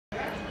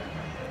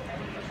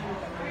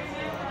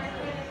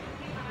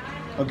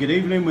Well, good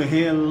evening. We're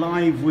here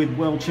live with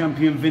world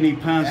champion Vinny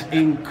Paz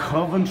in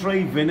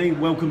Coventry. Vinny,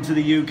 welcome to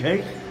the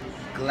UK.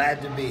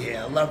 Glad to be here.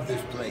 I love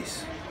this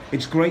place.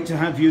 It's great to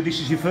have you.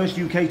 This is your first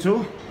UK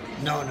tour?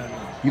 No.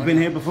 You've been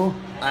here before?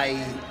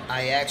 I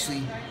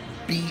actually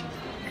beat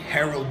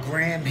Harold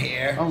Graham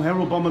here. Oh,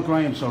 Harold Bomber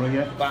Graham, sorry,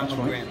 yeah. Bomber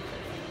Graham.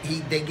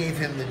 They gave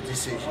him the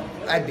decision.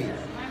 I beat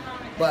him.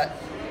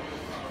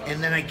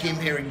 And then I came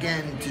here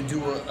again to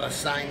do a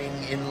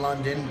signing in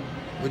London,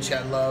 which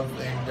I love,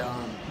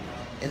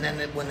 and then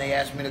when they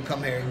asked me to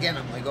come here again,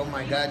 I'm like, oh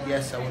my God,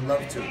 yes, I would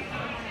love to.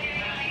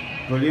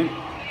 Brilliant.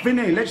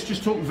 Vinny, let's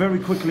just talk very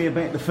quickly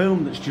about the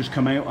film that's just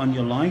come out on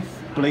your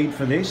life, Bleed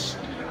for This.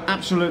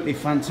 Absolutely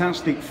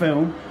fantastic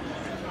film.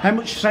 How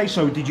much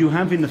say-so did you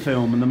have in the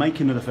film and the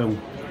making of the film?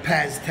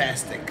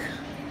 Paz-tastic.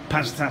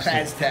 Paz-tastic.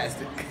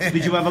 Paz-tastic.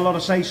 Did you have a lot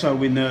of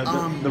say-so in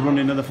the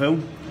running of the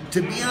film?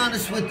 To be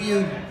honest with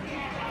you,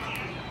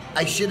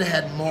 I should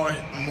have had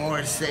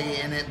more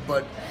say in it,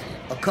 but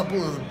a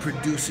couple of the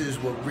producers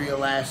were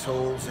real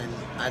assholes, and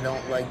I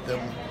don't like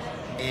them,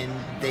 and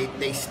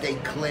they stay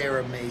clear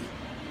of me.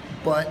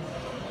 But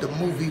the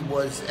movie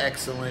was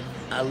excellent.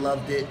 I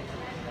loved it,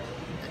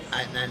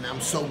 and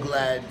I'm so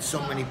glad so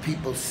many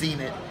people seen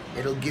it.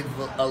 It'll give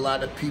a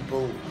lot of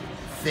people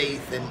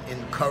faith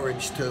and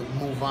courage to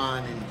move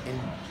on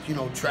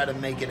and try to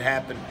make it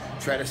happen.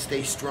 Try to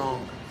stay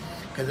strong,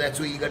 because that's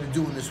what you got to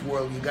do in this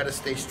world. You got to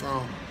stay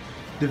strong.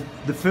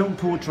 The film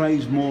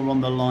portrays more on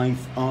the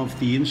life of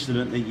the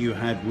incident that you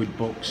had with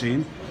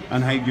boxing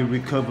and how you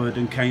recovered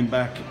and came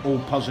back all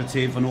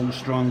positive and all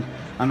strong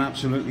and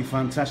absolutely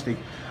fantastic.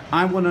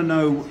 I want to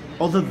know,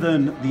 other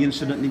than the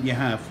incident that you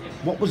have,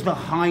 what was the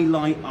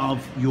highlight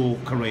of your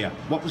career?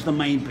 What was the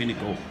main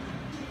pinnacle?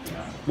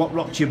 What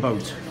rocked your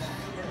boat?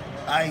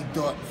 I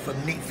thought for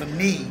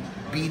me,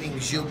 beating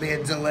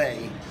Gilbert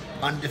Delay,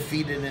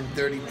 undefeated in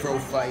 30 pro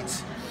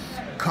fights,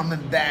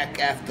 coming back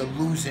after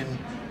losing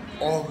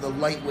all the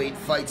lightweight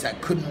fights. I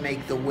couldn't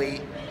make the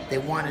weight. They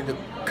wanted to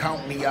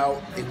count me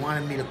out. They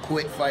wanted me to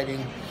quit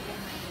fighting.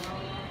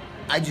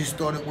 I just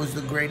thought it was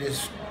the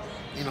greatest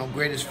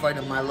fight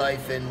of my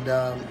life, and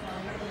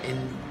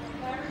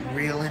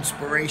real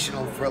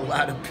inspirational for a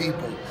lot of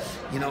people.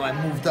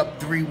 I moved up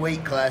 3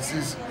 weight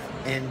classes,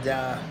 and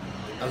I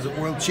was a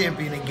world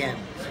champion again.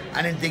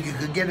 I didn't think it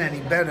could get any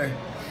better,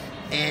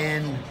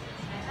 and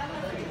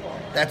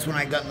that's when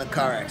I got in the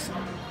car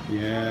accident.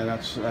 Yeah,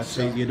 that's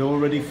it. You'd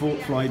already fought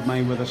Floyd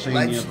Mayweather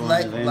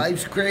Senior.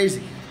 Life's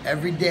crazy.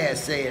 Every day I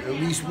say it at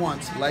least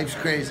once. Life's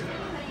crazy.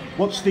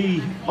 What's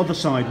the other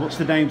side? What's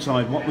the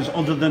downside? What was,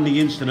 other than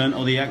the incident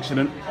or the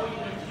accident,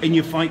 in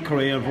your fight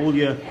career, of all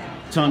your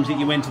times that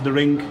you entered the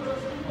ring,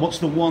 what's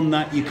the one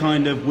that you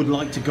kind of would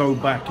like to go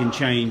back and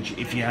change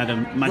if you had a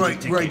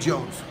magic ticket? Roy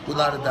Jones,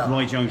 without a doubt.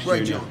 Roy Jones Jr.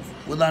 Roy Jones,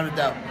 without a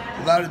doubt.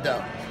 Without a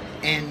doubt.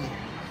 And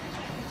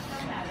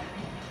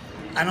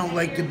I don't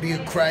like to be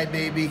a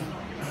crybaby.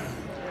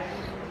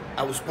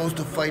 I was supposed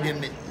to fight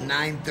him at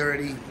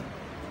 9:30,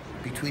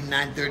 between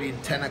 9:30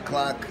 and 10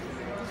 o'clock.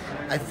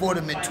 I fought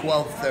him at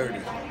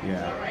 12:30.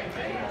 Yeah.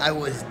 I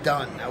was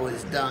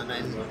done.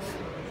 And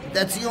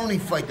that's the only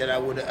fight that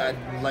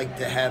I'd like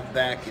to have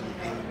back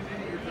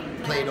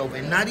and play it over.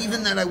 And not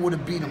even that I would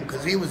have beat him,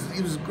 because he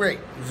was great.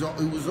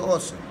 He was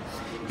awesome.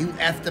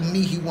 After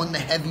me, he won the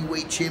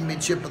heavyweight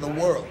championship of the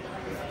world.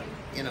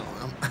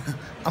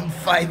 I'm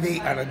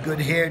 5'8" on a good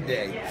hair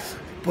day,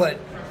 but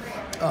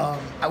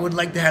I would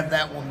like to have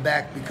that one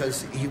back,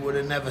 because he would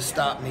have never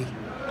stopped me.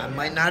 I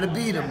might not have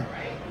beat him,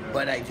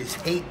 but I just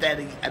hate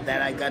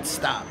that I got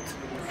stopped.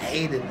 I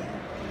hated it.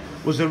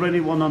 Was there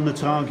anyone on the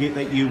target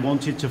that you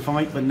wanted to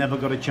fight but never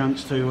got a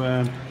chance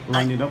to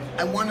line it up?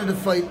 I wanted to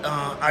fight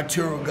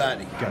Arturo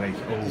Gatti. Gatti.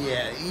 Oh.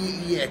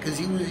 Yeah, because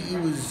he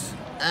was,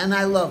 and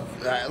I love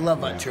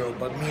Arturo,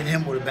 but me and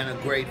him would have been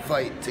a great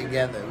fight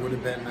together. It would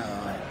have been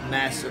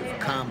massive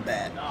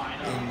combat,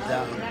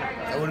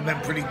 and it would have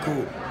been pretty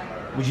cool.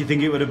 Would you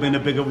think it would have been a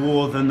bigger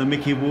war than the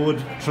Mickey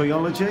Ward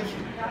trilogy?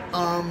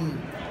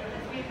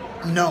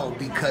 No,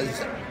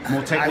 because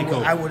more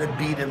technical. I would have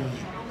beat him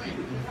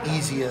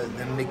easier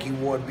than Mickey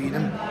Ward beat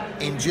him,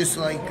 and just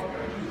like,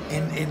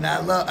 and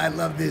I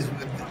love this.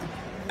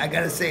 I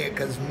gotta say it,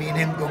 because me and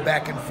him go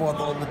back and forth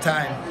all the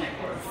time.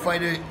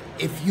 Fighter,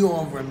 if you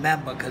all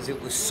remember, because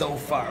it was so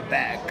far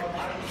back,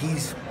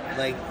 he's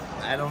like,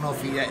 I don't know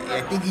if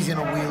I think he's in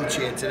a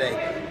wheelchair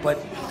today,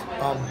 but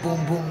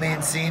Boom Boom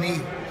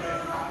Mancini,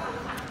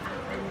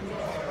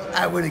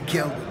 I would have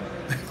killed him,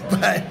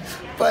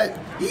 but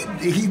he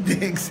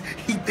thinks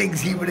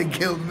he would have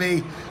killed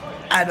me.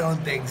 I don't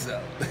think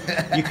so.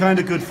 You're kind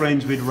of good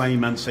friends with Ray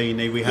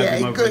Mancini. We have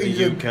him over in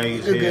the UK.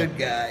 He's a good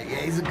guy. Yeah,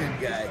 he's a good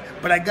guy.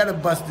 But I gotta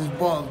bust his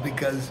balls,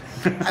 because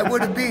I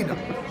would have beat him,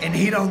 and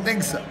he don't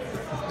think so.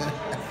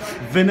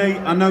 Vinny,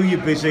 I know you're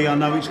busy. I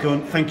know it's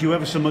gone. Thank you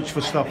ever so much for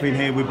stopping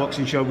here with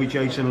Boxing Show with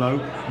Jason Lowe.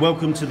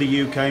 Welcome to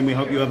the UK, and we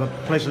hope you have a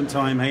pleasant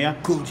time here.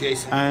 Cool,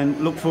 Jason. And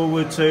look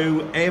forward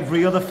to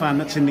every other fan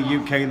that's in the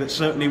UK that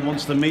certainly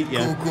wants to meet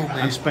you cool, man.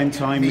 and spend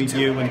time with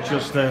you, and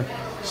just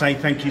say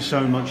thank you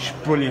so much.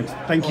 Brilliant.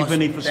 Thank you,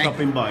 Vinny, for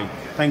stopping by.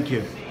 Thank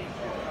you.